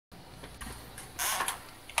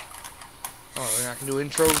Oh, we're not gonna do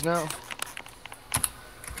intros now?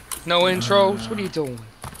 No intros? What are you doing?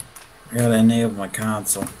 I gotta enable my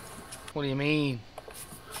console. What do you mean?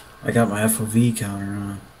 I got my FOV counter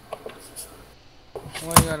on.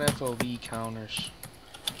 Why you got FOV counters?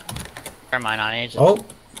 Turn mine on agent. Oh!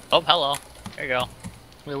 Oh, hello. There you go.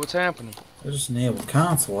 Wait, what's happening? I just enabled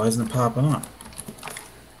console. Why isn't it popping up?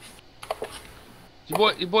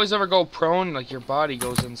 You boys ever go prone? Like your body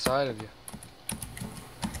goes inside of you.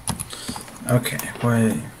 Okay,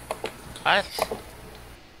 wait. What?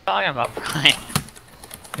 Talking about Brian.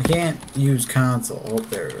 I can't use console. Oh,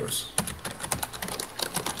 there it goes.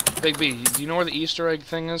 Big B, do you know where the Easter egg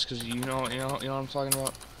thing is? Cause you know what I'm talking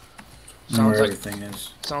about. I know where everything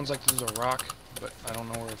is. Sounds like there's a rock, but I don't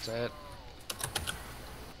know where it's at.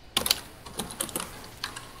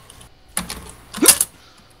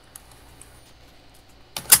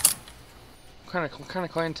 What kind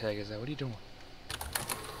of clan tag is that? What are you doing?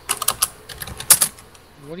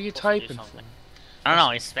 What are you typing for? I don't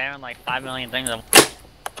know, he's spamming like 5 million things. I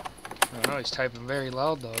don't know, he's typing very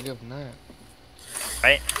loud though, I'll give him that.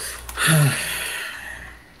 Right?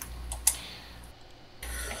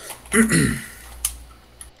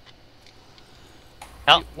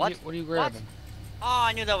 Oh, what? What are you grabbing? What? Oh,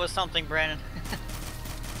 I knew that was something, Brandon.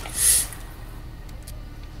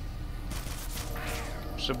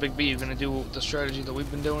 So Big B, you gonna do the strategy that we've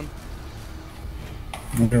been doing?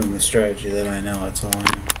 I'm doing the strategy that I know, that's all I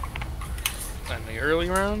know. In the early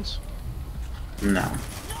rounds? No.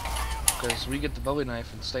 Because we get the Bowie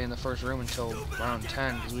knife and stay in the first room until round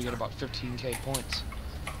 10, because we get about 15k points.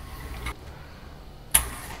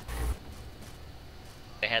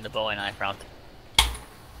 They had the Bowie knife round.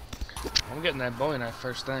 I'm getting that Bowie knife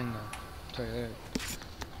first thing, though. I'll tell you that.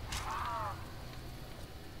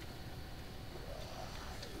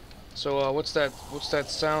 So, what's that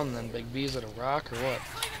sound then, Big B? Is it a rock or what?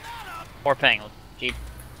 Or ping. Jeep.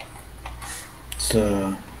 It's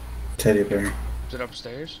a teddy bear. Is it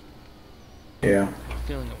upstairs? Yeah. I have a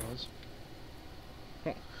feeling it was.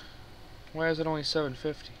 Why is it only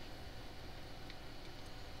 750?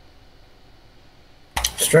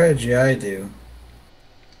 Strategy I do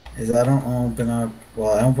is I don't open up,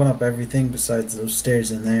 well, I open up everything besides those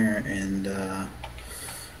stairs in there and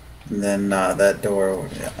then that door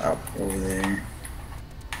up over there.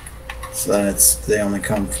 So then they only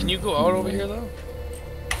come from... Can you go out over here though?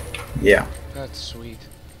 Yeah. That's sweet.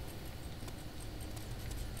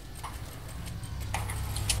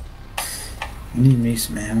 I need me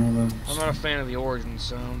some ammo though. I'm not a fan of the origin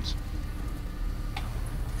sounds.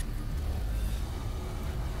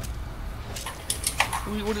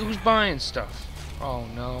 Who's buying stuff? Oh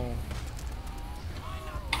no.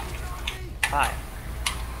 Hi.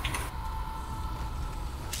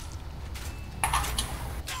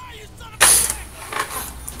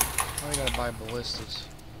 I gotta buy ballistas.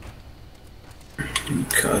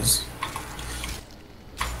 Because.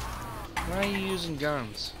 Why are you using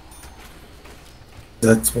guns?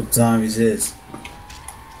 That's what zombies is.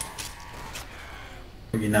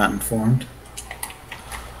 Are you not informed?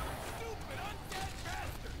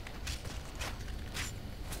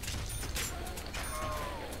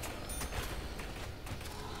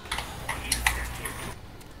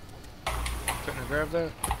 Couldn't I grab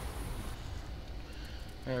that?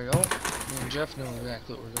 There we go. Me and Jeff know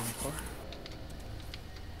exactly what we're going for.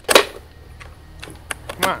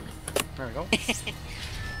 Come on. There we go.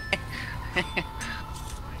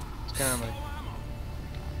 It's kind of like...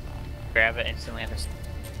 Grab it instantly after.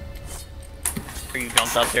 Or you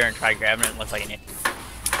jumped up there and tried grabbing it and looked like an idiot.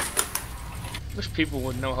 Wish people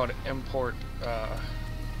would know how to import, what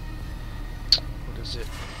is it?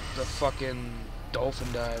 The fucking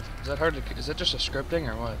dolphin dive. Is that hard to... Is that just a scripting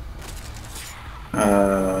or what?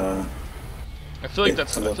 I feel like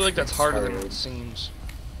that's harder than it seems.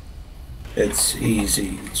 It's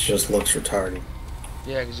easy. It just looks retarded.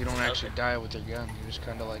 Yeah, because you don't actually die with your gun. You just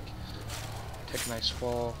kind of like take a nice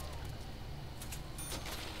fall.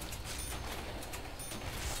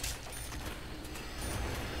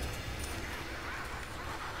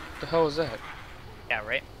 What the hell is that? Yeah,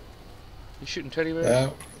 right? You shooting teddy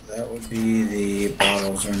bears? That would be the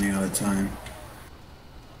bottles running out of time.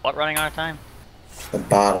 What, running out of time? The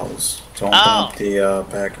bottles. Don't dump the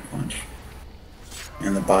pack-a-punch.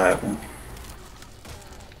 And the Bible.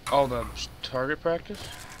 Oh, the target practice?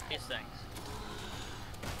 These things.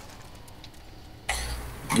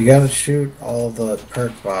 You gotta shoot all the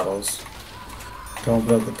perk bottles. Don't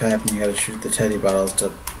open up the pack and you gotta shoot the teddy bottles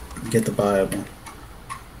to get the Bible.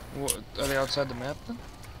 What, are they outside the map then?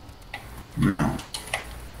 No.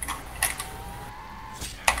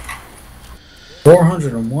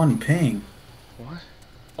 401 ping. What?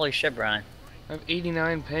 Holy shit, Brian. I have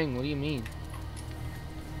 89 ping. What do you mean?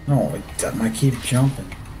 No, I keep jumping.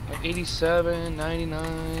 I have 87,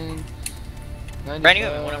 99, 95, Brand new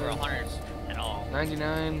haven't went over 100 at all.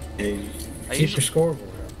 99. Hey, I keep usually- your scoreboard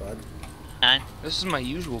up, bud. 9. This is my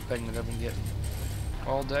usual ping that I've been getting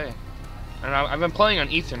all day. And I've been playing on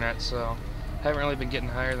Ethernet, so I haven't really been getting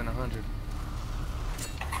higher than 100.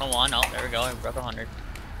 Oh, 1. Oh, there we go. I broke 100.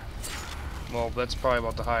 Well, that's probably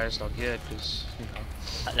about the highest I'll get, because, you know.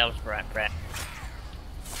 That was Brett.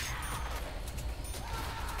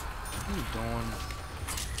 What are you doing?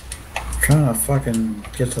 I'm trying to fucking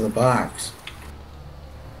get to the box.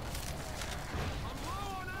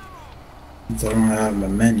 Since I don't have my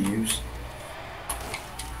menus.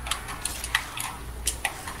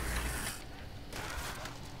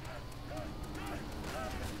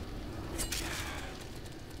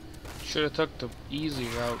 Should have took the easy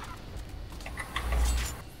route.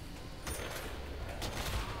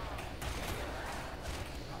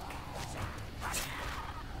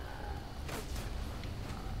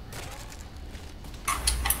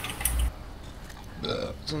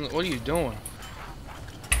 So what are you doing?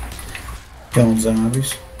 Killing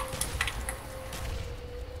zombies.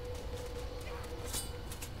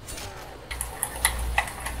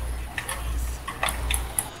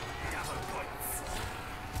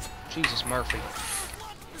 Jesus, Murphy.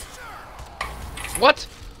 What?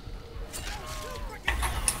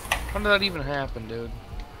 How did that even happen, dude?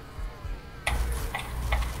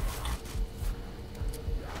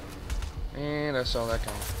 And I saw that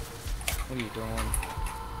guy. What are you doing?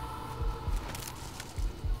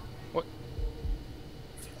 What?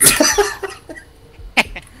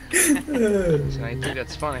 See, I think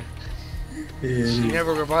that's funny. You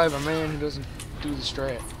never revive a man who doesn't do the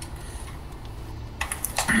strat.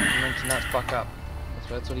 He meant to not fuck up.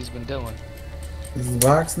 That's what he's been doing. Is the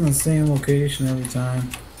box in the same location every time?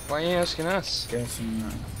 Why are you asking us? Guessing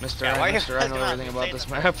not. Mr. Yeah, why are you Mr. I know asking us? everything about Say this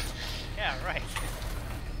the- map. Yeah, right.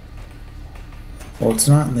 Well, it's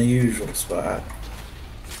not in the usual spot.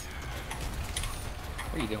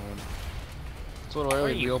 What are you doing? That's what I are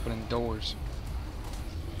always be you- opening doors.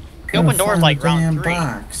 You open Gotta doors find like the round damn 3.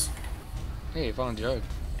 box. Hey, I found a jug.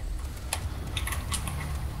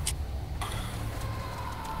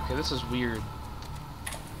 Okay, this is weird.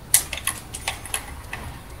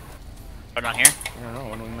 Oh, down here? I don't know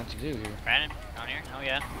what are we meant to do here. Brandon? Down here? Oh,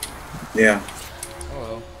 yeah. Yeah.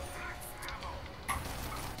 Hello.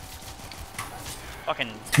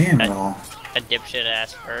 Fucking Damn that, it all. that dipshit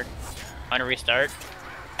ass bird. Want to restart?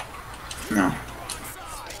 No.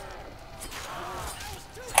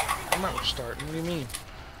 I'm not restarting. What do you mean?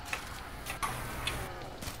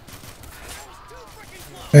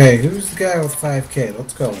 Hey, who's the guy with 5K?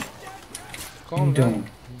 Let's go. Calm you down. doing?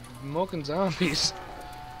 Milking zombies.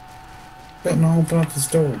 Better not open up this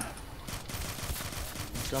door.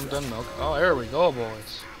 I'm done milk. Oh, there we go,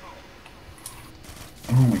 boys.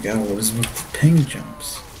 Oh my god, what is with the ping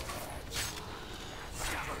jumps?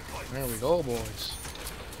 There we go, boys.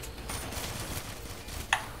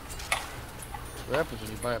 What happens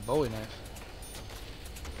when you buy a Bowie knife?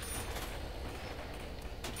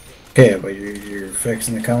 Okay, but you're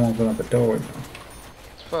fixing to come open up a door now.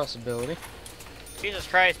 It's a possibility. Jesus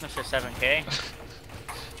Christ, Mr. 7K.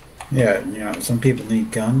 Yeah, you know, some people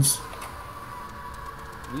need guns.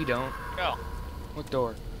 We don't. Go. What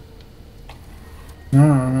door? No,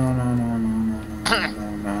 no, no, no, no, no, no,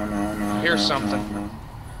 no, no, no, no. I hear no, something. No, no.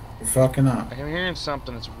 You're fucking up. I'm hearing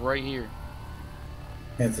something that's right here.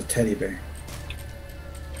 Yeah, it's a teddy bear.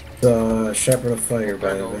 The Shepherd of Fire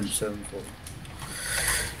by There it goes. Avenged Sevenfold.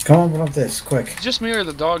 Come on, open up this, quick. It's just me or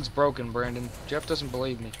the dog's broken, Brandon. Jeff doesn't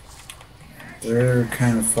believe me. They're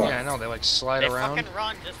kind of fucked. Yeah, I know. They like slide They around. fucking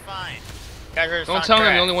run just fine. You guys are just Don't on tell me I'm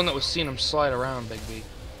track. the only one that was seeing them slide around, Big B.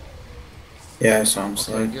 Yeah, I saw him Okay,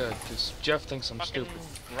 slide. good, because Jeff thinks I'm Fucking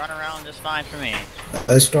stupid. run around just fine for me.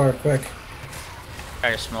 Let's start quick.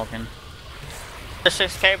 Guys are smoking. The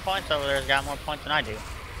 6K points over there's got more points than I do.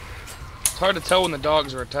 It's hard to tell when the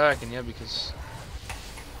dogs are attacking you because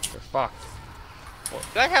they're fucked. You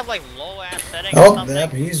guys have like low ass settings or Oh, something?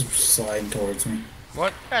 that he's sliding towards me.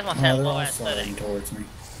 What? You guys must Oh, have they're low all ass sliding settings. towards me.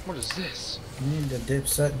 What is this? You need to dip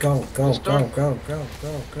set. Go, go, Let's go, go. go, go,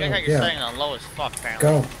 go, You go. guys have your Yeah, settings on low as fuck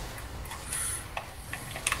apparently. go.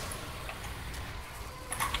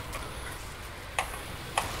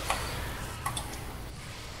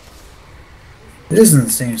 It isn't the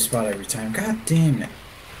same spot every time. God damn it.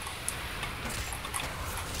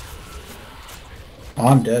 Oh,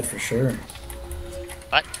 I'm dead for sure.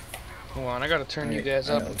 What? Hold on, I gotta turn you Alright, guys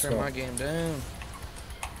up alright, and let's turn go. my game down.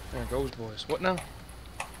 There it goes, boys. What now?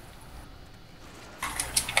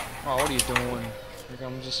 Oh, what are you doing? Here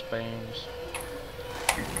comes the spams.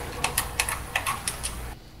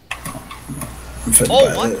 I'm fit to Oh,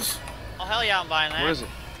 buy what? this. Oh, hell yeah, I'm buying that. What is it?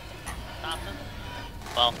 Thompson?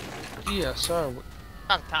 Well, Yeah, sorry.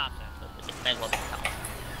 not Thompson, but it may as well be Thompson.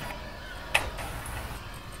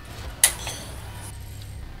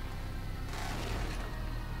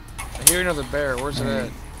 I hear another bear. Where's it at?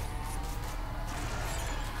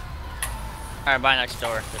 Alright, buy next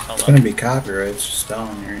door. Just hold It's up. gonna be copyright. It's just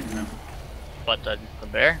telling you right now. What, the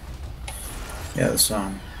bear? Yeah, the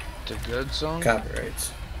song. It's a good song?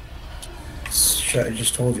 Copyrights. Shut, I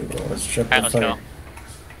just told you what it was. Shut the Alright, let's fire.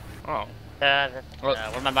 go. Oh.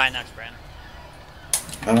 What am I buying next, Brandon?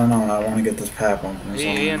 I don't know. I want to get this pap on.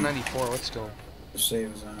 AN94, let's go.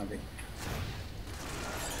 Save a zombie.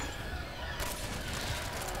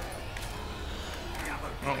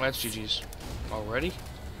 Oh, that's GG's. Already?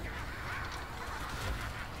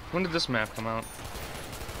 When did this map come out?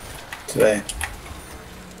 Today.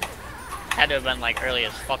 Had to have been like early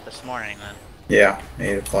as fuck this morning then. Yeah,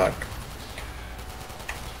 8 o'clock.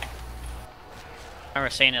 I remember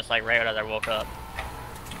seeing this like right after I woke up.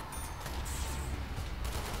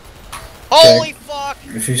 Holy fuck!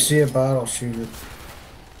 If you see a bottle, shoot it.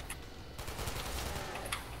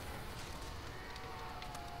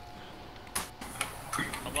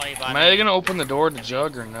 Am I gonna open the door to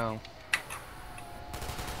Jug or no?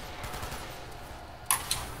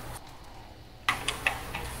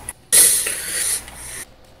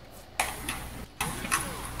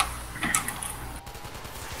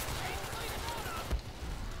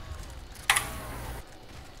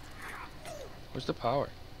 Where's the power?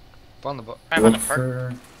 Found the Look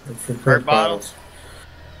for perk bottles.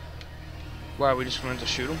 Why, we just wanted to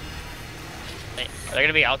shoot them? Wait, are they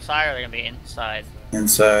gonna be outside or are they gonna be inside?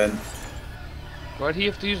 Inside. Why'd he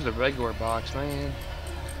have to use the regular box, man?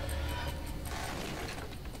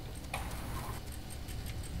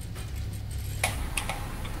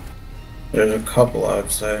 There's a couple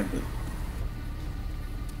outside.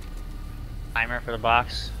 Timer for the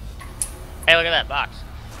box. Hey, look at that box.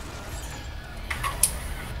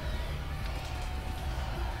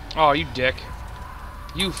 Oh, you dick.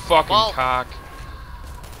 You fucking Well, cock.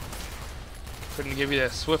 Couldn't give you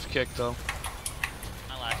that swift kick, though.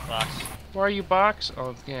 My last box. Why are you box?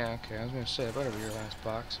 Oh, yeah, okay. I was gonna say, it better be your last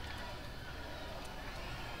box.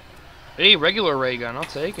 Hey, regular ray gun. I'll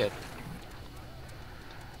take it.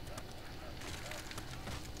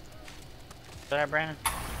 Is that Brandon?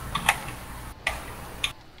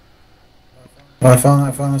 Well, I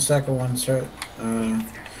found the second one. Start.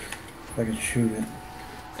 If I can shoot it.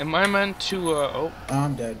 Am I meant to, oh.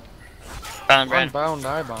 I'm dead. Found Brandon. Unbound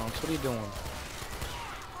iBounce. What are you doing?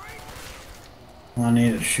 Well, I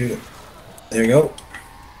need to shoot it. There you go.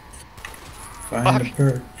 Find the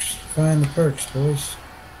perks. Find the perks, boys.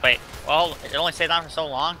 Wait, well, it only stayed on for so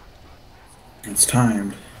long? It's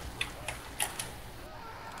timed.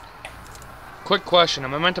 Quick question.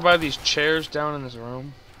 Am I meant to buy these chairs down in this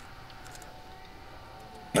room?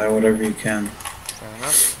 Buy whatever you can. Fair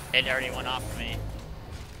enough. It already went off for me.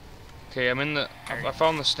 Okay, I'm in the... I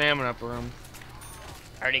found the stamina up room.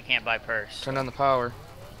 I already can't buy purse. Turn on the power.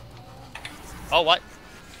 Oh, what?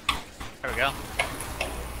 There we go.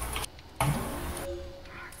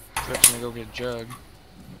 Switching to go get a jug.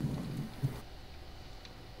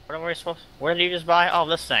 What are we supposed to... Where did you just buy? Oh,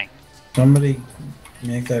 this thing. Somebody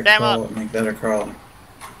make that Damn crawl. up. Make that a crawl.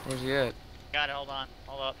 Where's he at? Got it, hold on.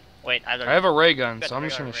 Hold up. Wait, I I have a ray gun, got so the I'm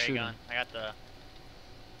just regular gonna ray shoot gun. him. I got the...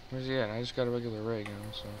 Where's he at? I just got a regular ray gun,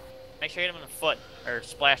 so... Make sure you hit him in the foot, or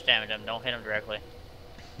splash damage him. Don't hit him directly.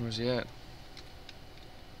 Where's he at?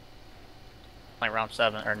 Like round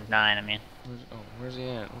 7, or 9, I mean. Where's he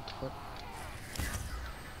at? What the fuck?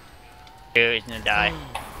 Dude, he's gonna die.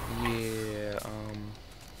 Yeah,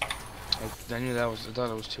 I knew that was... I thought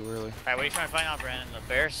it was too early. Alright, what are you trying to find out, Brandon? The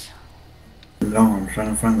bears? No, I'm trying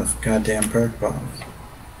to find the goddamn perk bottles.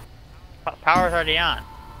 Power's already on.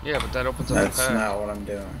 Yeah, but that opens up That's the pack. not what I'm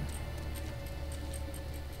doing.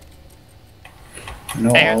 I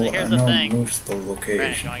know Hey, all. here's I the know thing. most of the Brandon, you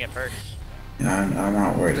location. wanna get perks? Yeah, I'm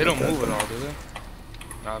not worried. They don't about move that, at all, do they?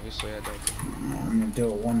 Obviously, I don't. I'm gonna do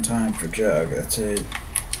it one time for Jug. That's it.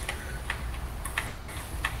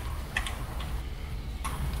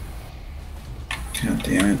 God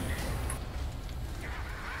damn it.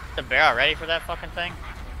 The bear ready for that fucking thing?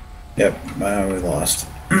 Yep, we lost.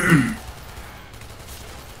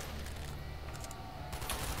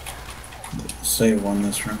 Save one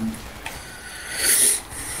this round.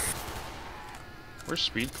 Where's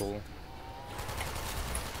Speed Pool?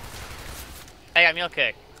 I got meal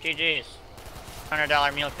kick. GG's.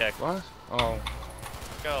 $100 meal kick. What? Oh.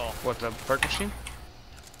 Go. What, the perk machine?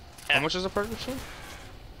 Yeah. How much is a perk machine?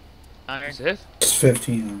 Is it? It's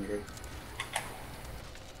 1500.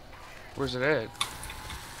 Where's it at?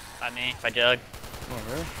 By me, by Jug. Oh,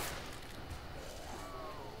 really?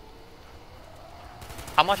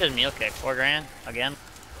 How much is meal kit? 4 grand again?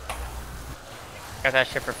 Got that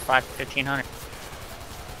shit for 1500.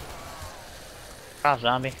 Prop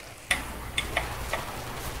zombie.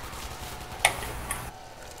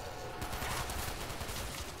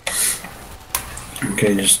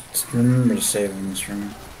 Okay, just remember to save in this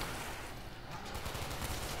room.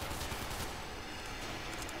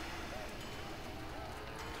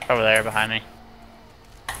 Over there behind me.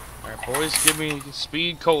 Alright, boys, give me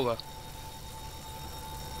speed cola.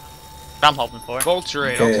 I'm hoping for.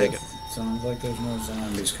 Vulturate, Okay, I'll take it. Sounds like there's no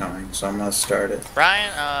zombies coming, so I'm gonna start it.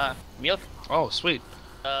 Brian, meal. Oh, sweet.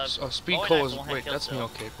 Speed Bowie cola Knife's is. one hit Wait, kill that's still. meal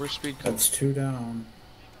cake. Where's speed cola? That's 2 down.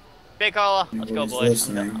 Big cola. Let's go, Nobody's boys.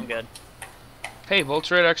 listening. I'm good. Hey,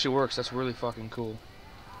 Vulturate actually works. That's really fucking cool.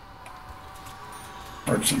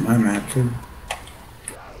 Works on my map too.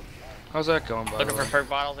 How's that going, by the Looking for way? perk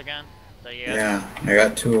bottles again? So you guys Yeah, I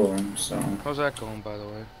got 2 of them, so. How's that going, by the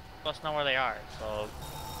way? let us know where they are. So,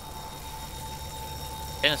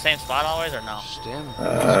 in the same spot always, or no? Just damn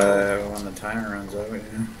it. When the timer runs out,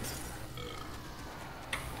 yeah.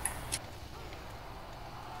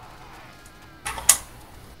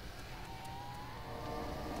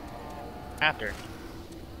 After.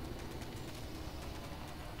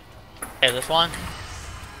 Hey, this one?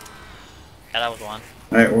 Yeah, that was one.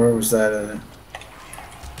 Alright, where was that at?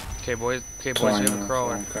 Okay, boys. Okay, So boys, I you have know, a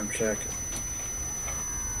crawler. so come check it.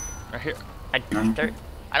 Right here. I don't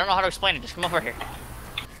know how to explain it. Just come over here.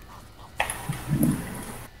 I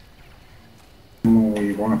don't know what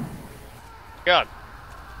you want. Good.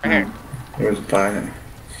 Right here. There's a pie there.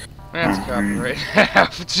 That's Oh,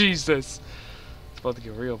 copyright. Jesus. It's about to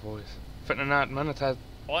get real, boys. Fitting to not monetize.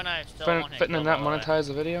 Boy knife still Fitting one hit to kill, not by the way. monetize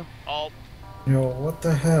the video. Oh, Yo, what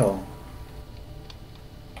the hell?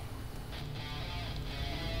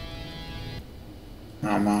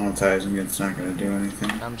 Not monetizing it's not gonna do anything.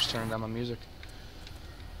 I'm just turning down my music.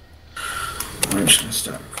 I'm just gonna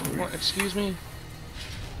stop recording. What? Excuse me?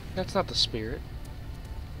 That's not the spirit.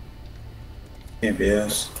 Can't be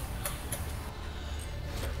us.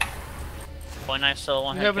 boy knife still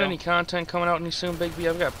one You hit having kill. any content coming out any soon, Big B?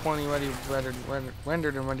 I've got plenty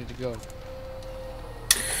rendered and ready to go.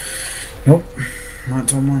 Nope. Not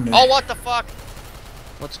till Monday. Oh, what the fuck?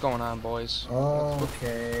 What's going on, boys? Oh,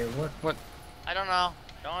 okay. What? I don't know.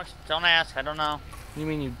 Don't ask. I don't know. You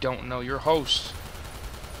mean you don't know? You're host.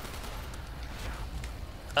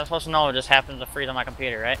 I'm supposed to know. It just happens to freeze on my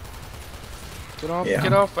computer, right? Get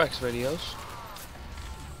off X videos.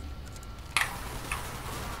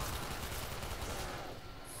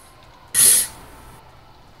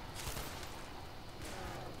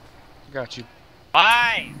 Got you.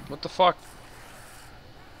 Why? What the fuck?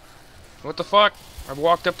 What the fuck? I've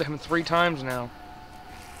walked up to him 3 times now.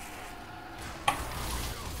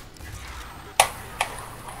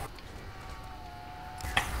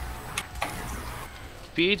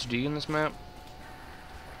 PhD in this map?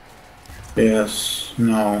 Yes.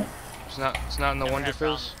 No. It's not in the Never Wonder had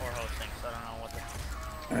problems Fizz? before hosting, so I don't know what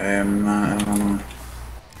the... I am not. I don't know.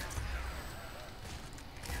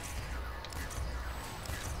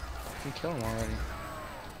 I can kill him already.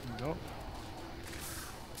 Nope.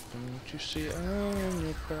 Don't you see I'm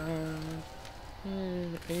your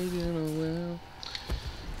pride? Agent of will.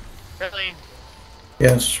 Really?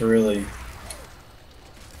 Yes, really.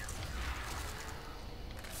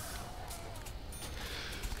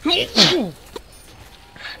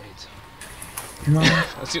 Come on. I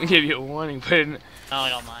was gonna give you a warning, but I didn't. No, I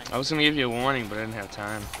don't mind. I was gonna give you a warning, but I didn't have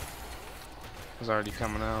time. It was already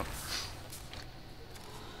coming out.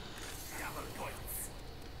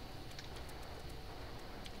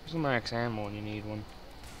 There's a max ammo when you need one.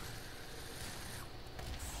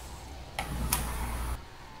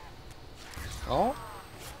 Oh?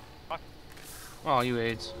 Fuck. Oh, you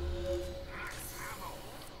AIDS.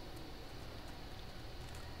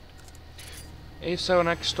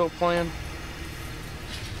 A7X still playing?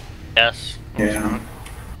 Yes. No, it's Yeah. not.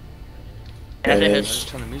 As It it I is. is. just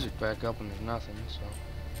turn the music back up and there's nothing, so.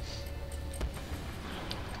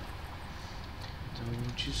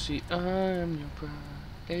 Don't you see I'm your pride,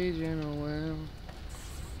 Agent of well.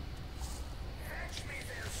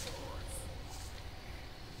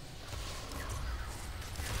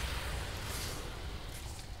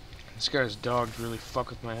 This guy's dogs really fuck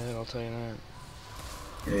with my head, I'll tell you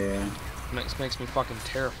that. Yeah. Makes me fucking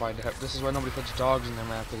terrified to have. This is why nobody puts dogs in their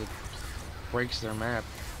map, because it breaks their map.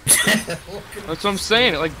 That's what I'm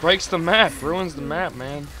saying, it like breaks the map, ruins the map,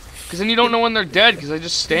 man. Because then you don't know when they're dead, because they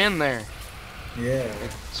just stand there. Yeah.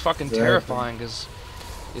 It's fucking Exactly. terrifying because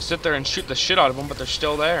you sit there and shoot the shit out of them, but they're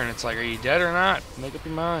still there, and it's like, are you dead or not? Make up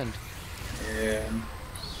your mind. Yeah.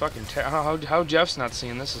 It's fucking how Jeff's not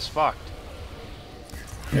seeing this is fucked.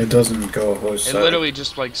 It doesn't go host It side. literally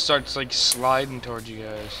just like starts like sliding towards you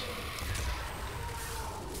guys.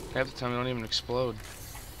 Half the time they don't even explode.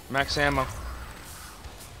 Max ammo.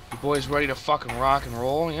 You boys ready to fucking rock and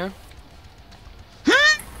roll, yeah?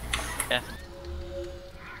 Yeah.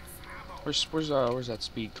 Where's that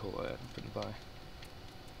speed tool at? I'm finna buy.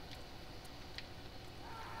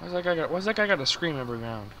 Why's that guy got to scream every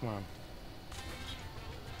round? Come on.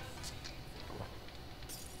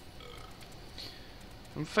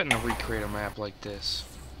 I'm fitting to recreate a map like this.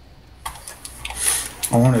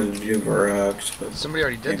 I wanted to do Varrox, but Somebody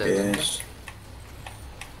already did that, didn't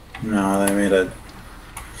they? No, they made a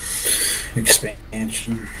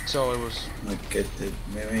expansion. So it was. Like they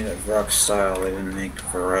made it Varrox style. They didn't make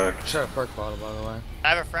Varrox. Shot a perk bottle, by the way. I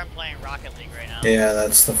have a friend playing Rocket League right now. Yeah,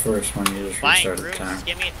 that's the first one. You just Buying restart the groups, time.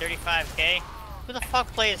 give me 35k. Who the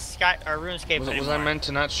fuck plays Sky or RuneScape anymore? Was I meant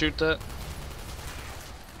to not shoot that?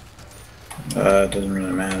 It doesn't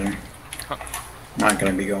really matter. Huh. I'm not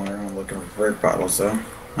gonna be going around looking for perk bottles though.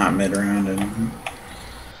 Not mid round and.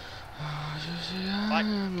 What?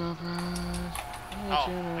 Oh,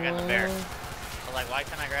 I got the bear. I was like, why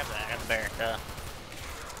can't I grab that? I got the bear. Duh.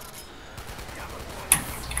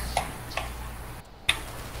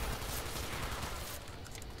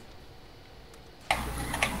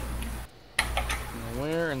 Now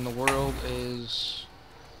where in the world is?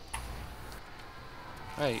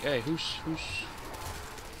 Hey, who's?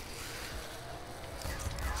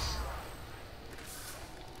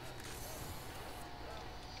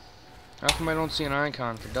 How come I don't see an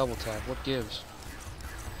icon for double tap? What gives?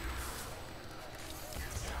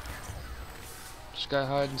 This guy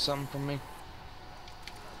hiding something from me?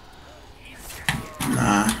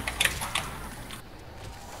 Nah.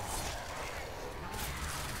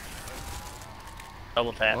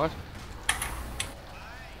 Double tap. What?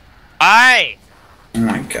 Aye! Oh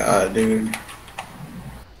my god, dude.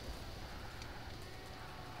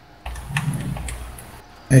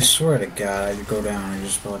 I swear to God, I'd go down and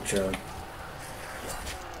just bought Jug.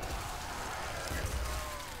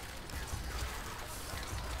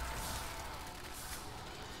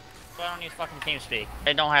 I don't use fucking TeamSpeak.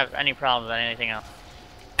 I don't have any problems with anything else.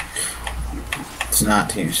 It's not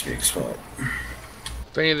TeamSpeak's fault.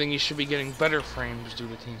 If anything, you should be getting better frames due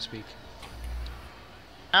to TeamSpeak.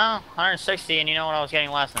 Oh, 160, and you know what I was getting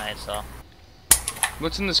last night, so.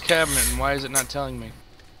 What's in this cabinet, and why is it not telling me?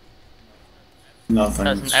 Nothing.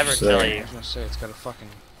 Doesn't ever It's tell there. you. I was gonna say it's got a fucking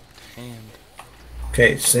hand.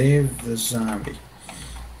 Okay, save the zombie.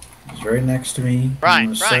 He's right next to me.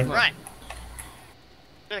 Brian. To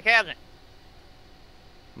the cabinet.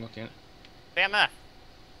 I'm looking. Bam F.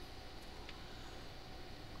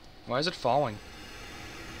 Why is it falling?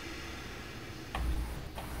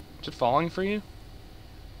 Is it falling for you?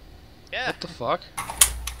 Yeah. What the fuck?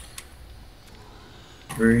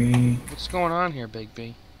 Three. What's going on here, Big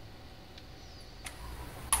B?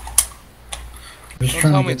 Just Don't trying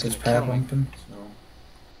tell to me get it's this gonna path kill me. open. So.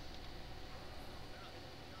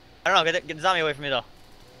 I don't know, get the zombie away from me though.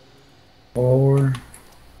 4.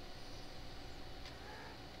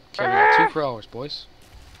 Okay, we got 2 crawlers, boys.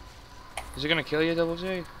 Is it gonna kill you, Double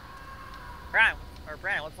J? Brian,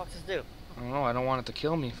 what the fuck does this do? I don't know. I don't want it to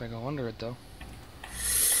kill me if I go under it, though.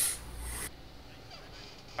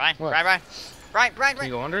 Brian, What? Brian. Can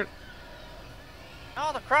you go under it?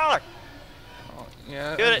 Oh, the crawler. Oh,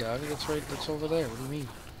 yeah, Do I it. got it. That's over there. What do you mean?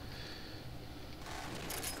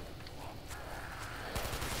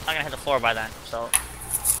 I'm gonna hit the floor by then, so.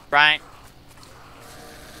 Brian.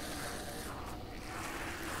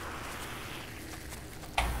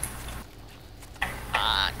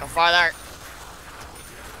 Go farther.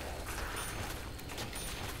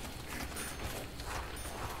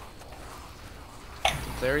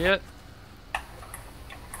 There yet?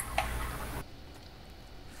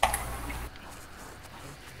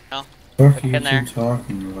 No. What are you in there. two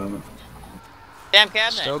talking about? Damn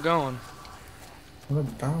cabinet. Still going. What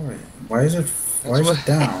about it? Why is it? Why That's is it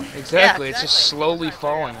down? Exactly. It's just exactly. slowly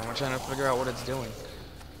falling, and we're trying to figure out what it's doing.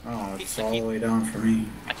 Oh, it's all the way down for me.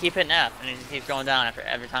 I keep hitting F, and it just keeps going down after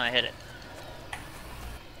every time I hit it.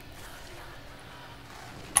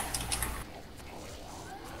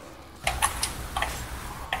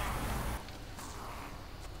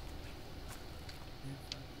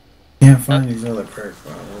 Can't find these other perk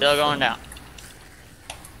bottles. Still going down.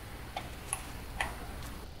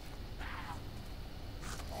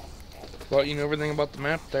 Well, you know everything about the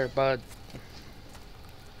map there, bud.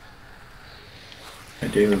 I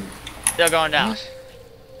do. Still going down. What?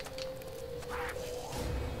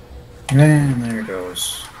 And there it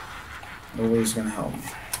goes. Nobody's gonna help me.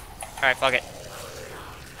 Alright, fuck it.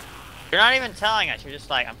 You're not even telling us, you're just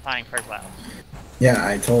like, I'm finding perk vials. Yeah,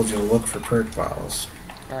 I told you to look for perk bottles.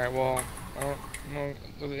 Alright, well, I don't know.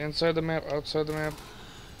 Inside the map, outside the map?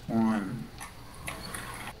 One.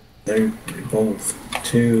 They're both.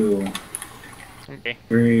 Two. Okay.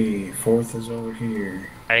 Three. Fourth is over here.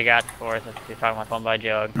 I already got the fourth if you're talking about one by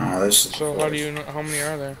Jug. No, this is So how do you know, how many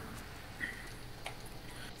are there?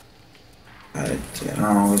 I don't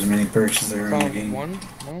know as many perks as there are in the Found game. one?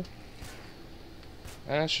 No?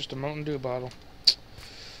 That's just a Mountain Dew bottle. It's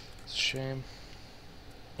a shame.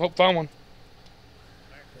 Oh, found one.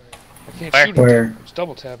 I can't shoot it. Where? It's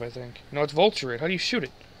double tap, I think. No, it's vulture it. How do you shoot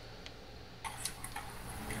it?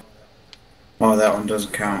 Oh, that one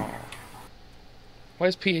doesn't count. Why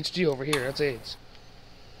is PhD over here? That's AIDS.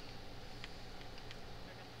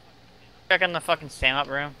 Check in the fucking stand-up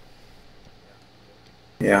room.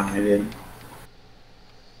 Yeah, I did.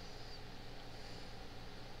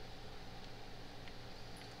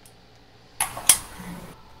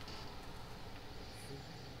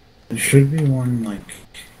 There should be one, like...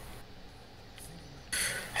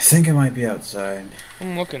 I think it might be outside.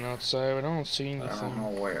 I'm looking outside, but I don't see anything. I don't know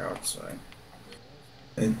where outside.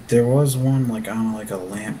 There was one, like, on, like, a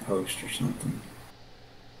lamppost or something.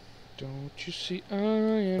 Don't you see I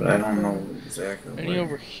am But I don't know exactly Any where.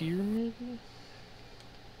 over here, maybe?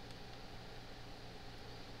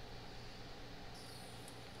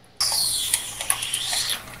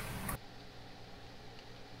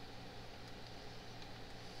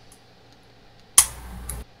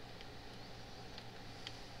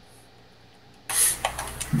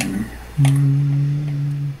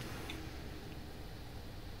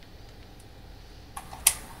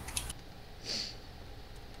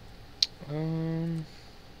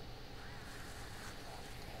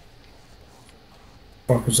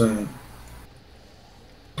 What was that?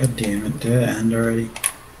 God damn it, did it end already?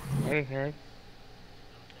 I didn't hear it.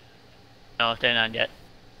 No, they're not yet.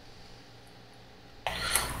 I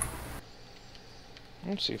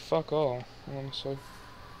don't see fuck all, honestly.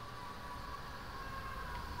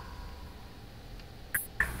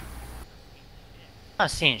 I'm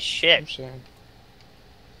not seeing I'm shit. saying.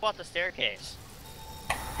 Go up the staircase.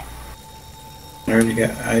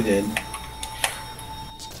 I did.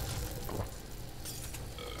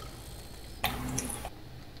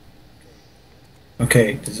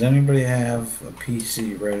 Okay, does anybody have a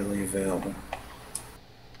PC readily available?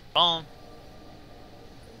 Boom.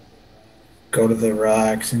 Go to the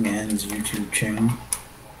Relaxing Ends YouTube channel.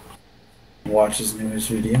 Watch his newest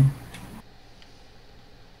video.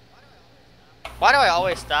 Why do I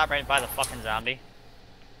always stop right by the fucking zombie?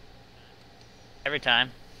 Every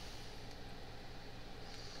time.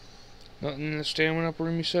 Nothing in the stamina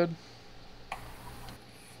room, you said?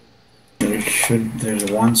 There's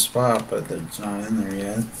one spot, but it's not in there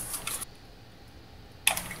yet.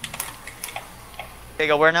 Okay,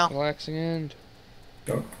 go where now? Relaxing end.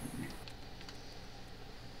 Go.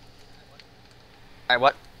 Alright,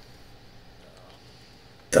 what?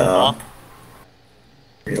 Duh.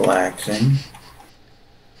 Relaxing.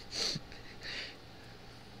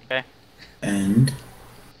 Okay. And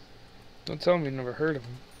Don't tell me you've never heard of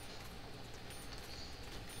him.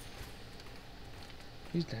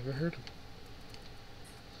 He's never heard of him.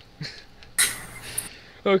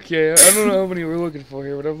 Okay, I don't know how many we're looking for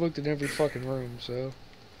here, but I've looked in every fucking room, so...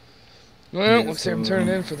 Well, Yeah, looks like I'm turning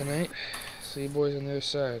in for the night. See you boys on the other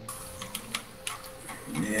side.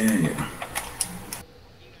 yeah.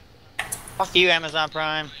 Fuck you, Amazon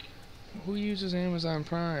Prime. Who uses Amazon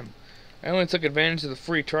Prime? I only took advantage of the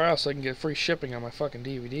free trial so I can get free shipping on my fucking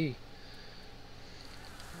DVD.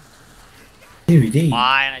 DVD.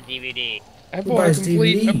 Why on a DVD? I Who bought buys I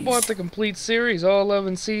DVDs? bought the complete series, all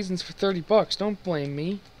 11 seasons for $30. Don't blame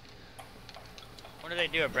me. When do they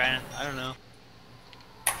do it, Brandon? I don't know.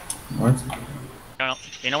 What? I don't know.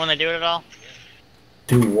 Do you know when they do it at all?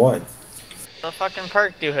 Do what? The fucking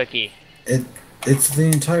perk doohickey. It's the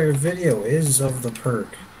entire video is of the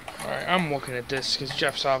perk. Alright, I'm looking at this because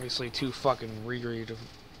Jeff's obviously too fucking reread.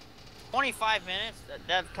 25 minutes?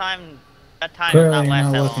 That time does Clearly not you're last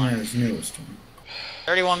not that looking at long. his newest one.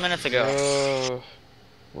 31 minutes ago.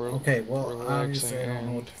 Okay, well, relaxing obviously I don't know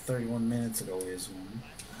and- what 31 minutes ago is one.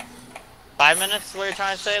 5 minutes is what you're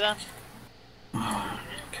trying to say then?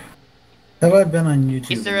 Have I been on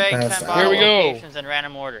YouTube Easter in the egg, 10 past Here we bottle go. locations in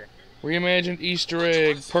random order. Reimagined Easter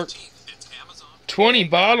egg perk. 20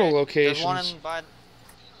 bottle There's one locations. in by...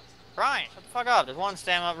 Brian, shut the fuck up. There's one in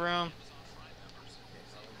stand-up room.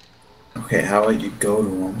 Okay, how about you go to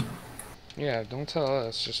them? Yeah, don't tell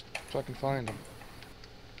us. Just fucking find them.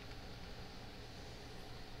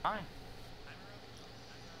 Fine.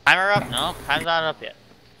 Timer up? No, time's not up yet.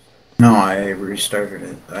 No, I restarted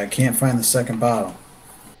it. I can't find the second bottle.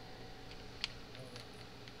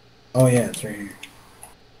 Oh yeah, it's right here.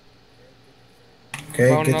 Okay,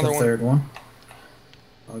 Found get the another one. third one.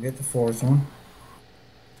 I'll get the fourth one.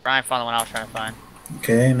 Brian found the one I was trying to find.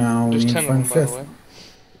 Okay, now we There's need 10 to of find them, the by the fifth way. one.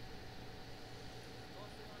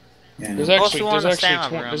 Yeah, There's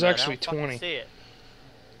no. actually 20. See it.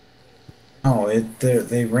 No,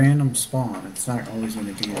 they random spawn. It's not always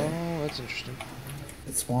going to be there. Oh, that's interesting.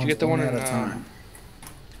 It spawns Did you get the one one at in, a time.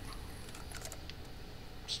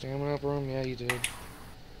 Stamina up room? Yeah, you did.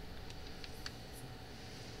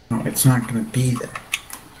 No, it's not going to be there.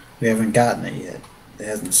 We haven't gotten it yet. It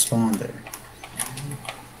hasn't spawned there.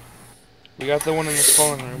 We got the one in the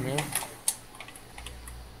spawn room, yeah?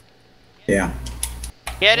 Yeah.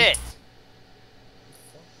 Get it!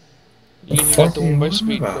 You even fuck got the are you one by on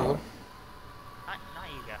speed about? pillow. Not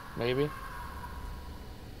you got. Maybe.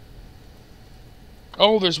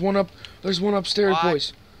 Oh, there's one upstairs, What?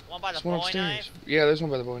 boys. One by the There's one Bowie upstairs. knife? Yeah, there's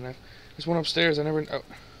one by the Bowie knife. There's one upstairs. Oh,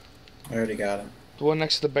 I already got it. the one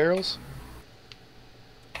next to the barrels?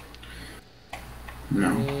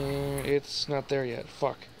 No. It's not there yet.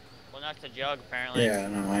 Fuck. One next to Jug, apparently. Yeah,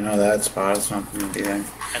 no, I know that spot. It's not going to be there.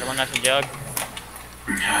 Yeah, the one next to Jug.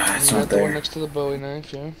 It's You not got the one there. next to the Bowie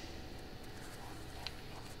knife, yeah.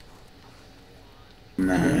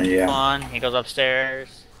 Nah, yeah. One, he goes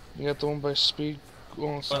upstairs. You got the one by speed.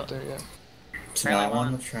 Well, it's not there yet. It's not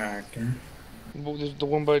on the tractor. There's the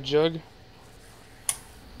one by Jug.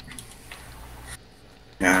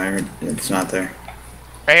 Yeah, it's not there.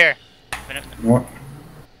 Right here. What?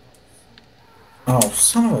 Oh,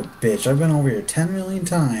 son of a bitch. I've been over here 10 million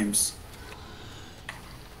times.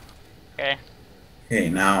 Okay. Okay,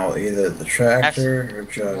 now either the tractor or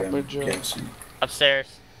Jug, Not by I'm Jug. guessing. Upstairs.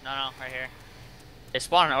 No, right here. They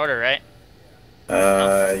spawn in order, right?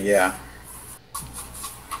 Yeah.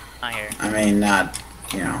 Not here. I mean, not,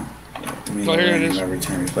 you know, I mean, Oh, here it random is. every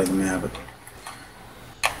time you play the map. But...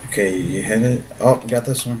 Okay, you hit it. Oh, got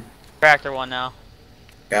this one. Tractor one now.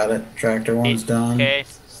 Got it. Tractor one's done. Okay,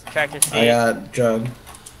 tractor C. I got Jug.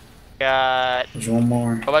 Got. There's one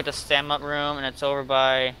more. Go back to stem up room, and it's over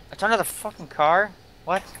by. It's under the fucking car?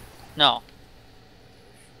 What? No.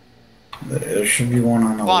 There should be one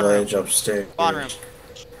on the Spawn room. ledge upstairs. Spawn room.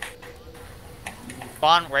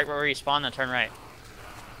 Spawn right where you spawn, then turn right.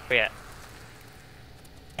 Where you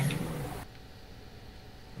at?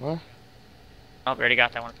 What? Oh, we already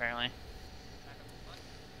got that one apparently.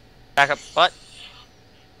 Back up, butt.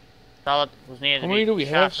 Solid was needed. How to many be do we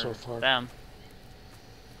shot have for so far? Them.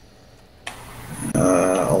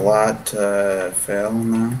 A lot fail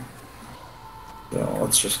now. So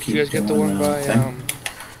let's just keep You guys get the doing one by thing.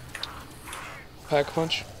 Pack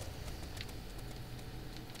Punch?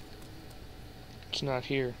 It's not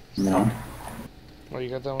here. No. Oh, you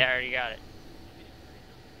got that one? Yeah, I already got it.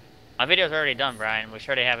 My video's already done, Brian. We should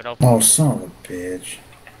already have it open. Oh, son of a bitch.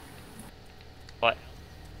 What?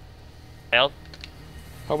 Failed?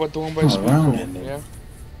 How about the one by Oh, speed round pillow? ended. Yeah?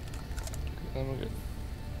 Then we're good.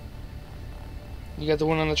 You got the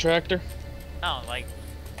one on the tractor? No, like.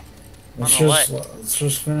 Let's On the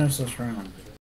just finish this round.